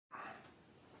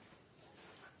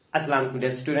Assalamu alaikum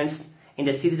dear students. In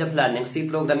the series of learning C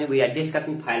programming, we are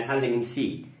discussing file handling in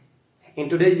C. In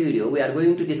today's video, we are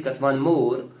going to discuss one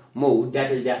more mode,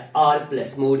 that is the R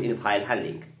plus mode in file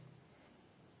handling.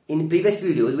 In previous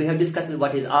videos, we have discussed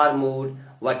what is R mode,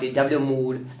 what is W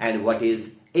mode, and what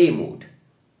is A mode.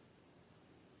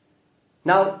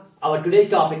 Now, our today's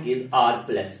topic is R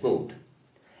plus mode.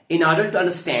 In order to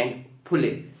understand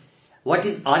fully what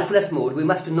is R plus mode, we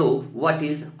must know what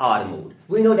is R mode.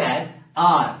 We know that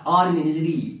R means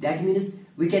read. That means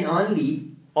we can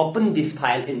only open this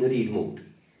file in read mode.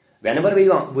 Whenever we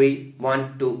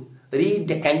want to read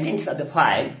the contents of the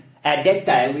file, at that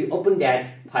time we open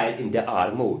that file in the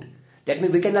R mode. That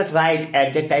means we cannot write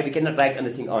at that time, we cannot write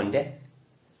anything on the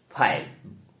file.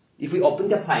 If we open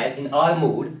the file in R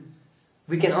mode,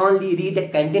 we can only read the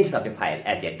contents of the file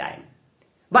at that time.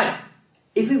 But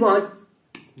if we want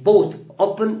both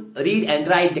open, read and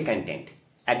write the content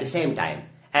at the same time,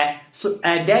 so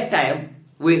at that time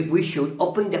we should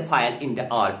open the file in the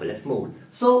R plus mode.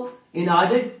 So in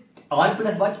order R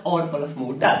plus what R plus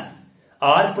mode does,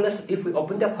 R plus, if we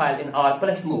open the file in R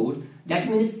plus mode, that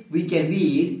means we can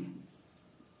read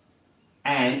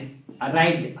and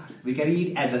write. We can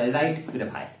read as well as write to the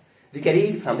file. We can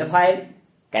read from the file,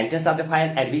 contents of the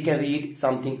file, and we can read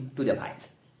something to the file.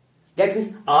 That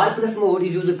means R plus mode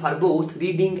is used for both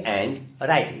reading and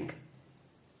writing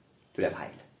to the file.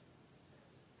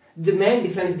 The main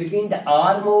difference between the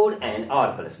R mode and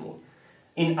R plus mode.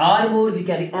 In R mode, we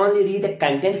can only read the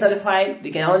contents of the file, we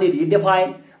can only read the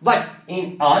file. But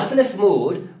in R plus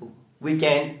mode, we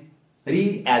can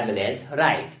read as well as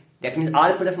write. That means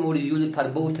R plus mode is used for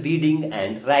both reading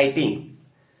and writing.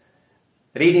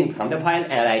 Reading from the file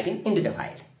and writing into the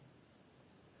file.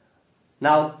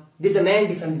 Now, this is the main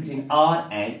difference between R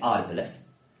and R plus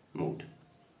mode.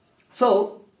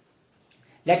 So,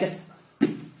 let us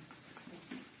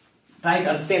try to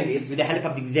understand this with the help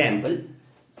of the example.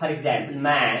 For example,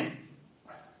 man.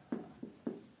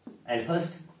 And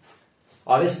first,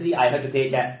 obviously, I have to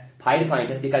create a file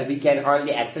pointer because we can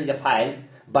only access the file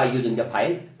by using the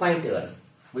file pointers.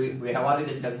 We have already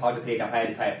discussed how to create a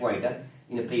file pointer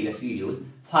in the previous videos.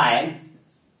 File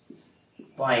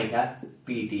pointer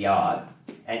ptr,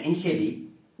 and initially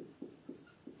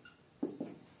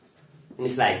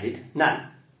initialize it null.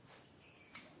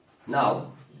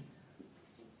 Now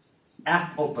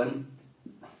F open.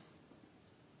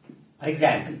 For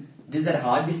example, this is a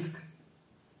hard disk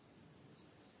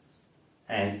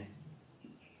and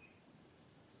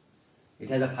it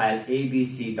has a file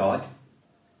abc.txt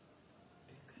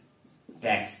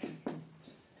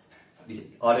which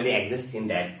already exists in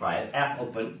that file. F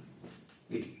open.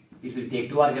 It will take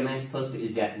two arguments. First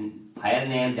is the file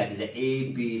name, that is the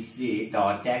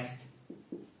abc.txt,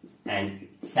 and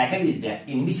second is the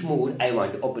in which mode I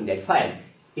want to open that file.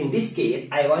 In this case,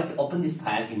 I want to open this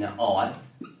file in a R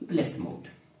plus mode.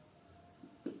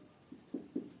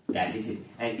 That is it,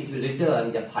 and it will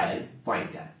return the file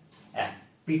pointer,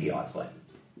 ptr, sorry,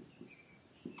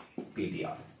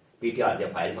 ptr, the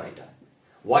file pointer.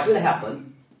 What will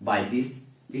happen by this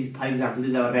is, for example,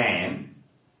 this is our RAM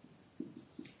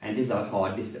and this is our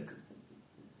hard disk.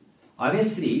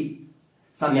 Obviously,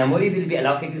 some memory will be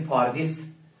allocated for this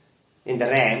in the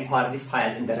RAM, for this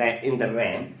file in the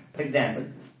RAM. For example,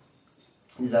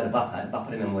 this is our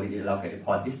buffer memory is allocated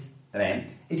for this RAM.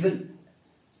 It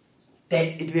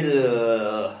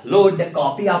will load the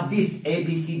copy of this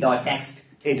abc.txt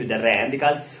into the RAM,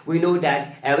 because we know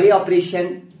that every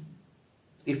operation,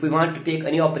 if we want to take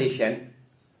any operation,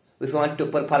 if we want to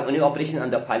perform any operation on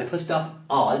the file, first of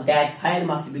all, that file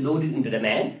must be loaded into the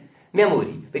main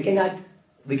memory. We cannot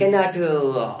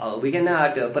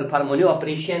perform any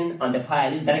operation on the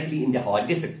file directly in the hard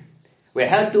disk. We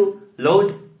have to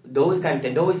load those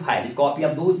files, copy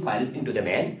of those files into the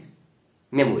main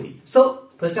memory. So,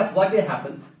 first of all, what will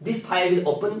happen? This file will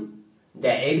open the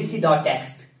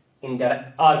abc.txt in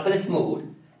the R plus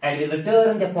mode and will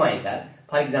return the pointer.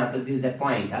 For example, this is the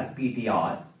pointer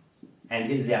ptr, and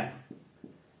this is the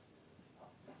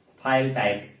file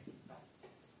type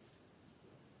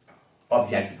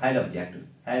object, file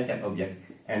type object,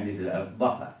 and this is a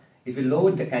buffer. It will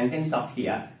load the contents of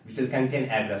here, which will contain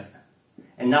address.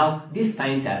 And now this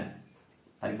pointer,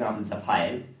 for example, is a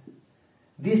file.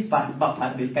 This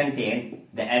buffer will contain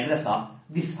the address of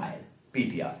this file,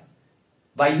 ptr.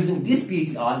 By using this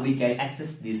ptr, we can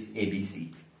access this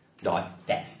abc.txt.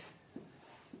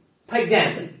 For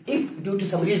example, if due to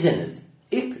some reasons,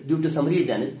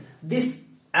 this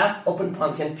fopen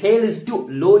function fails to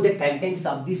load the contents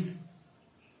of this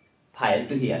file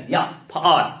to here,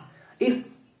 or if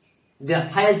the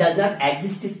file does not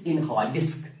exist in hard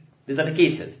disk, these are the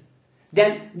cases.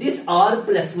 then this R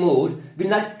plus mode will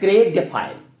not create the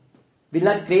file. Will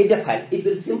not create the file. It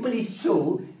will simply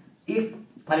show if,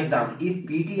 for example, if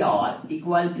ptr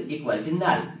equal to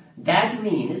null. That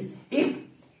means if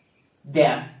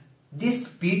this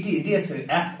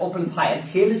f open file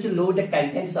fails to load the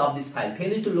contents of this file,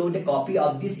 fails to load the copy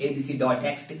of this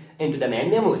abc.txt into the main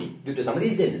memory due to some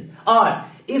reasons, or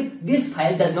if this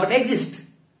file does not exist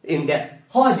in the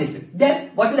hard disk,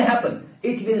 then what will happen?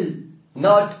 It will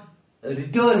not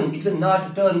return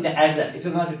the address. It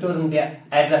will not return the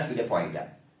address to the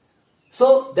pointer.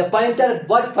 So the pointer,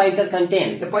 what pointer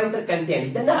contains? The pointer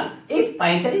contains the null. If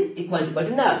pointer is equal to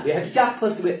null, we have to check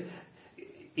first.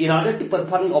 In order to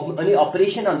perform any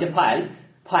operation on the files,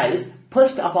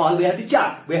 first of all we have to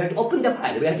check. We have to open the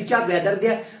file. We have to check whether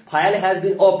the file has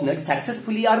been opened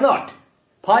successfully or not.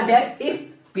 For that, if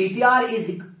ptr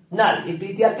is null, if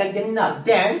ptr contains null,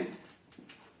 then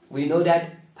we know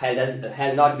that file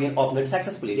has not been opened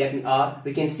successfully. That means,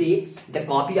 we can see the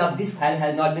copy of this file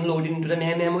has not been loaded into the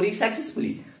main memory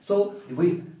successfully. So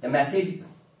the message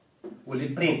will be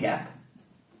printf,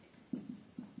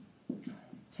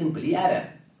 simply error,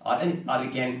 or we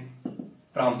can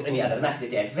prompt any other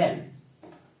message as well.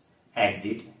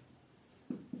 Exit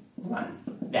 1.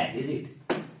 That is it.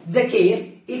 The case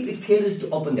if it fails to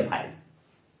open the file.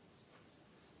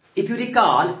 If you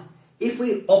recall, if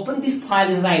we open this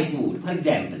file in write mode, for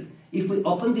example, if we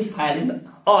open this file in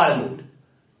R mode,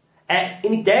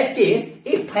 in that case,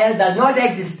 if file does not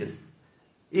exist,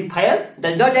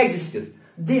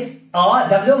 this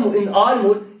W in R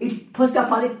mode, it first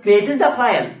of all it creates the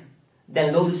file,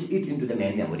 then loads it into the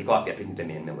main memory, copy it into the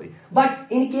main memory. But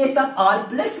in case of R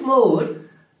plus mode,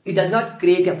 it does not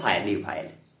create a new file.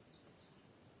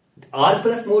 R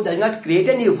plus mode does not create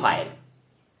a new file.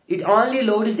 It only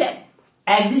loads the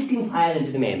existing file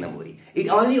into the main memory. It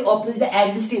only opens the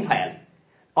existing file.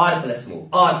 R plus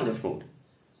mode.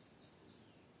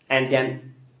 And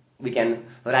then we can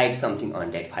write something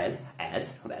on that file as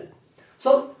well.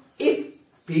 So if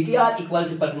ptr equal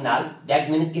to null, that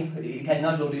means if it has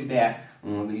not loaded the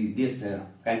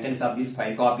contents of this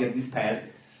file, copy of this file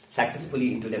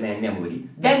successfully into the main memory,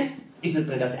 then it will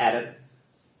print us error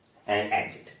and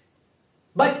exit.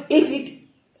 But if it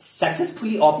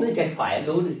successfully opens that file,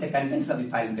 loads the contents of this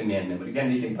file into the main memory,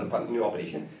 then we can perform new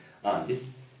operation on this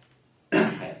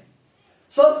file.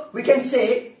 So we can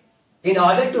say, in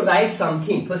order to write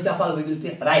something, first of all we will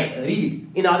read.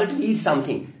 In order to read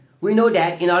something, we know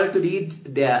that in order to read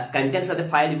the contents of the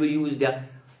file, we use the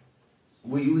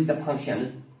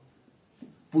functions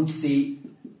putc,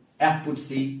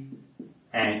 fputc,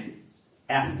 and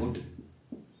fputS.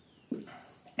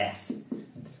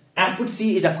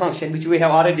 Fputc is a function which we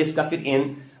have already discussed it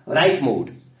in write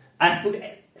mode.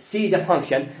 Fputc is a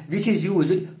function which is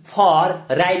used for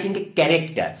writing a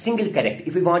character, single character.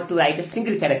 If we want to write a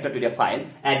single character to the file,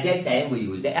 at that time we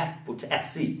use the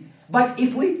fputSc. But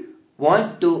if we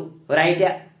want to write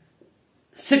a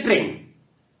string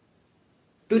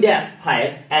to the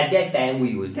file, at that time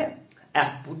we use the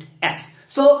fputS.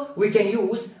 So we can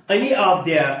use any of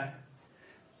the,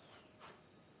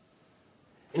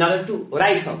 in order to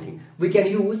write something, we can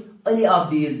use any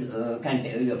of these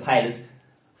files.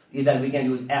 Either we can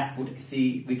use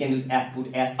fputc, we can use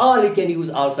fputS, or we can use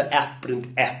also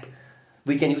fprintf.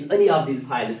 We can use any of these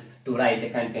files to write the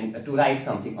content, to write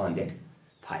something on that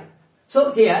file.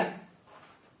 So here,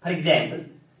 for example,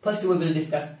 first we will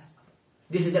discuss,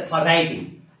 this is for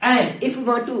writing. And if we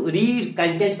want to read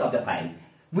contents of the files,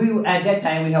 at that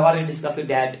time we have already discussed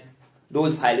that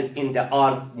those files in the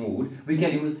R mode, we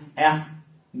can use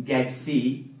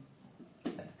fgetc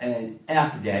and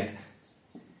fgetS.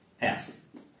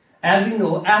 As we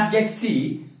know,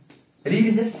 fgetc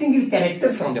reads a single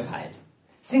character from the file.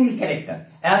 Single character.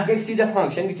 Fgetc is a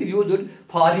function which is used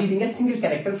for reading a single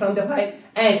character from the file,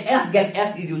 and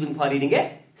fgetS is used for reading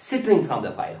a string from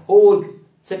the file, whole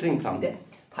string from the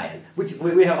file, which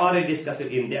we have already discussed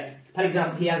in there. For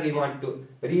example, here we want to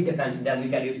read the content, then we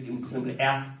can use simply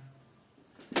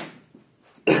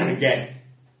fgetS,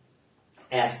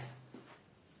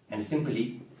 and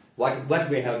simply what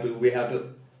we have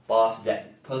to pass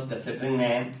that first the string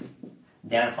name,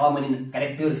 then how many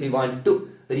characters we want to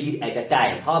read at a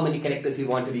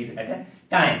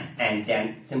time, and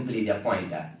then simply the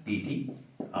pointer ptr.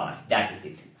 That is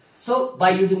it. So by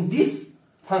using this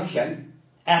function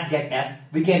fgetS,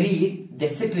 we can read the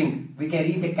string, we can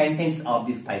read the contents of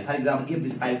this file. For example, if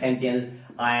this file contains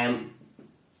I am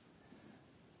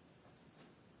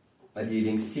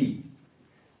reading C.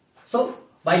 So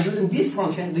by using this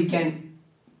function, we can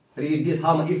read this.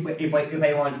 How much if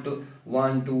I want to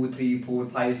 1, 2, 3, 4,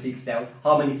 5, 6, 7.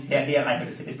 How many here I have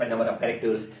to specify number of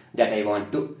characters that I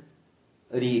want to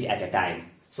read at a time.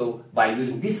 So by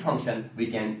using this function, we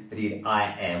can read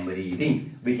I am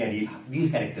reading. We can read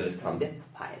these characters from the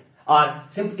file. Or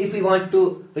if we want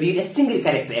to read a single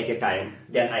character at a time,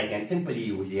 then I can simply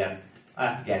use here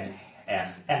fget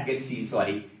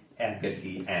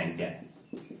C and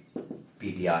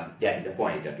ptr, that is the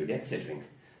pointer to the string.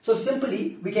 So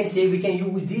simply we can say we can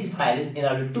use these files in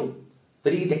order to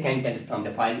read the contents from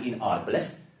the file in R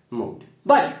plus mode.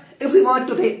 But if we want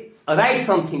to write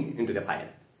something into the file,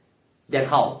 then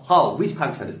how? Which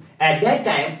function? At that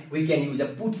time, we can use a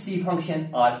put C function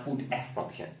or put S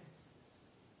function.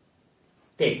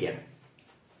 Take care.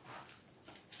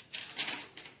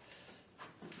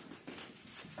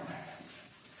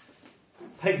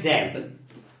 For example,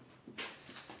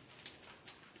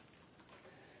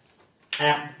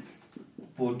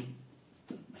 put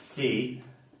C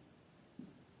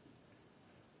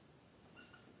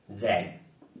Z,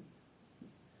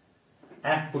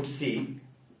 put C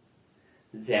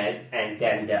Z, and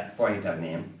then the pointer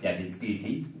name, that is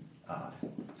ptr.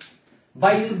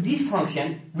 By using this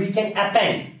function, we can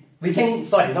append. We can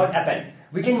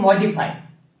modify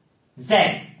Z.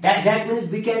 That means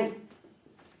we can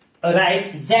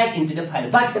write Z into the file.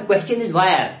 But the question is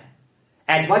where?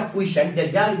 At what position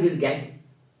the Z will get?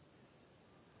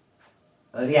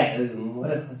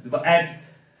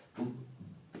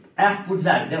 At put Z.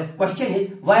 The question is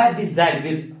where this Z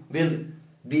will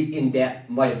be in the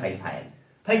modified file.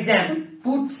 For example,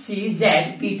 put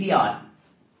CZ ptr.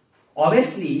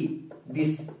 Obviously,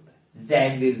 this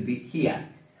Z will be here.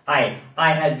 I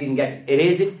has been get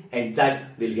erased and Z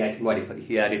will get modified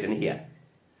here, written here.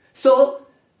 So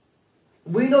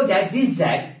we know that this Z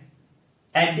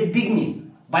at the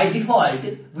beginning, by default,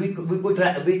 we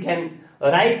can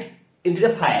write into the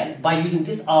file by using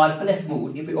this R plus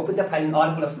mode. If we open the file in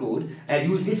R plus mode and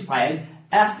use this file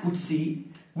put C,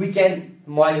 we can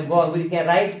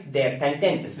write the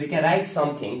contents. We can write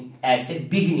something at the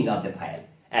beginning of the file.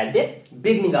 At the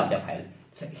beginning of the file.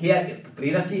 So here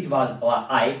previously it was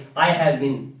I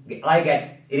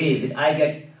get erased, I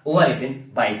get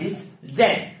overwritten by this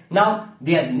Z. Now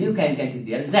their new content is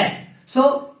there Z.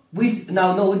 So we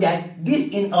now know that this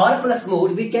in R plus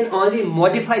mode we can only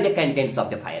modify the contents of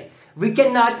the file. We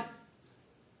cannot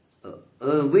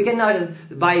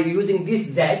by using this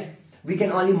Z, we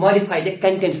can only modify the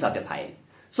contents of the file.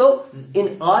 So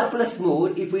in R plus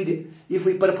mode, if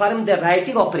we perform the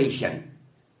writing operation,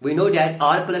 we know that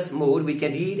R plus mode we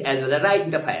can read as well as write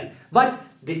in the file. But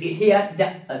here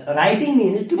the writing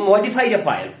means to modify the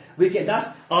file. We can thus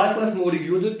R plus mode is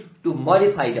used to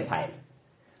modify the file.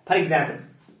 For example,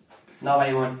 now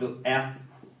I want to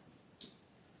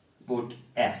put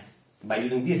S by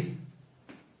using this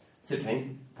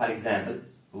string. For example,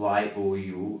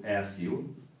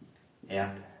 YOUSU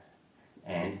F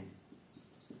and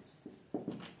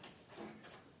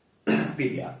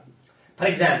ptr. For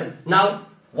example, now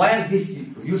why this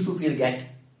Yousuf will get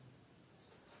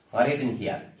written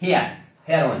here? Here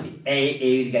only.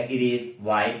 A will get erased,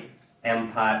 Y,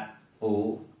 M for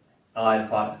O, R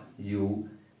for U,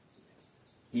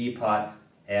 E for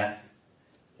S,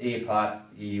 A for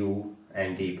U,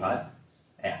 and D for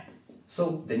F.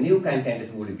 So the new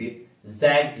contents would be Z,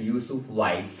 Yousuf,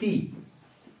 Y, C.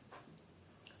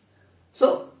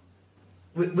 So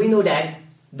we know that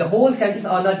the whole contents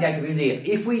are not that reserved.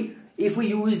 If we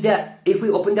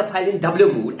open the file in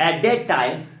W mode, at that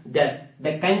time the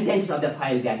contents of the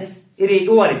file gets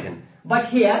overwritten. But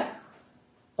here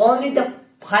only the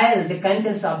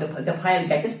contents of the file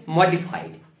gets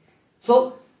modified.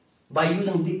 So by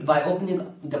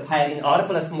opening the file in R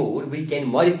plus mode, we can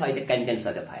modify the contents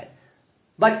of the file.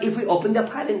 But if we open the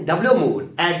file in W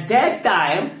mode, at that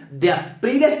time the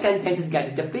previous contents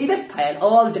get the previous file,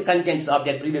 all the contents of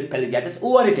that previous file gets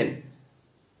overwritten.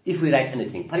 If we write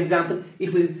anything, for example,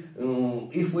 if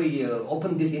we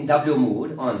open this in W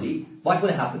mode only, what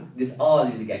will happen? This all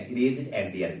will get erased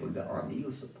and there will be only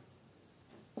Yousuf.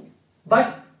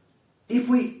 But if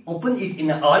we open it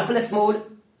in R plus mode,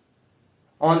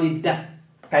 only the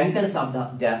contents of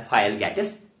the file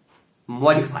gets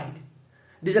modified.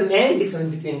 This is the main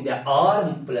difference between the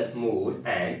R plus mode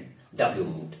and W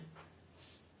mode.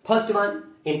 First one,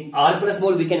 in R plus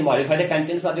mode we can modify the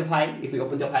contents of the file if we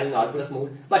open the file in R plus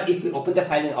mode. But if we open the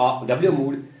file in W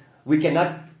mode, we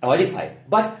cannot modify.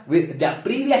 But with the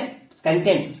previous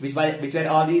contents which were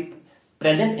already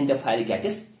present in the file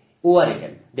gets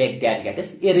overwritten. They get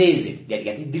erased, they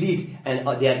get deleted, and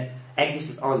there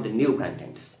exists on the new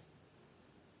contents.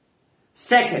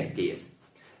 Second case,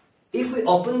 if we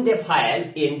open the file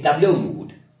in W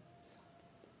mode,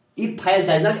 if file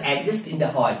does not exist in the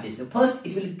hard disk, first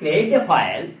it will create the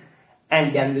file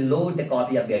and then will load the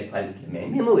copy of that file into the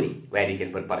main memory where you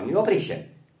can perform the operation.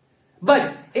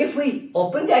 But if we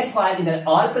open that file in the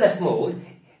R plus mode,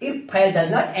 if file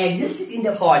does not exist in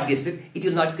the hard disk, it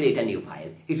will not create a new file.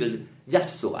 It will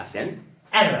just show us an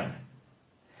error.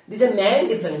 This is the main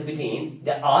difference between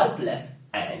the R plus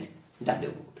and W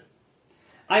mode.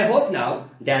 I hope now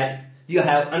that you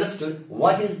have understood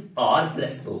what is R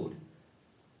plus mode.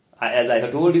 As I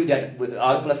have told you that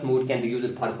R plus mode can be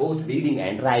used for both reading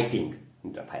and writing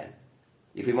in the file.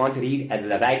 If we want to read as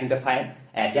well as write in the file,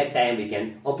 at that time we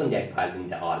can open that file in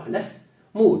the R plus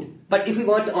mode. But if we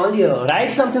want to only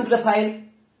write something to the file,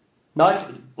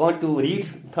 not want to read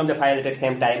from the file at the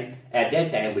same time, at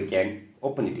that time we can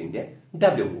open it in the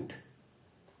W mode.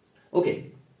 Okay.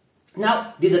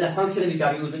 Now, these are the functions which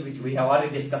are used, which we have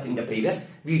already discussed in the previous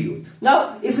video.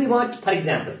 Now, if we want, for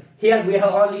example, here we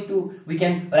have only we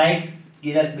can write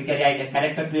a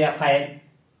character to a file,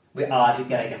 we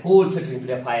can write a whole string to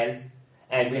the file,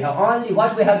 and we have only,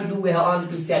 what we have to do, we have only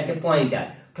to set the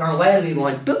pointer from where we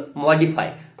want to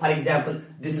modify. For example,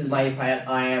 this is my file,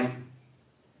 I am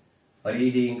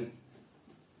reading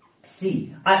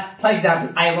C. For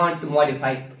example, I want to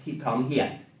modify from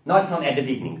here. Not from at the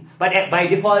beginning, but by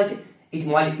default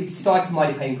it starts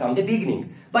modifying from the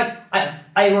beginning. But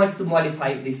I want to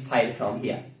modify this file from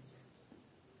here.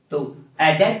 So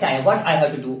at that time, what I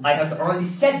have to do, I have to only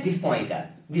set this pointer,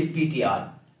 this PTR,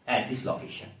 at this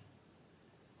location.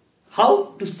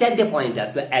 How to set the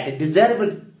pointer at a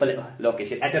desirable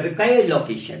location, at a required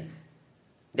location,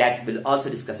 that will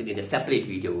also discuss it in a separate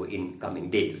video in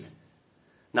coming days.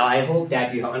 Now I hope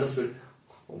that you have understood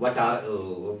what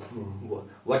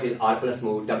is R plus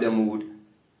mode, W mode,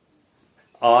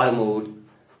 R mode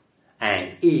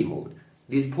and A mode.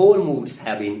 These 4 modes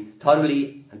have been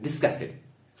thoroughly discussed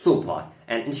so far,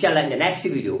 and inshallah in the next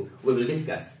video we will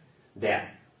discuss the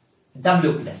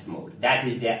W plus mode. That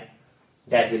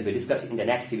will be discussed in the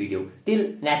next video.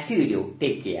 Till next video,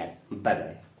 take care. Bye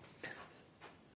bye.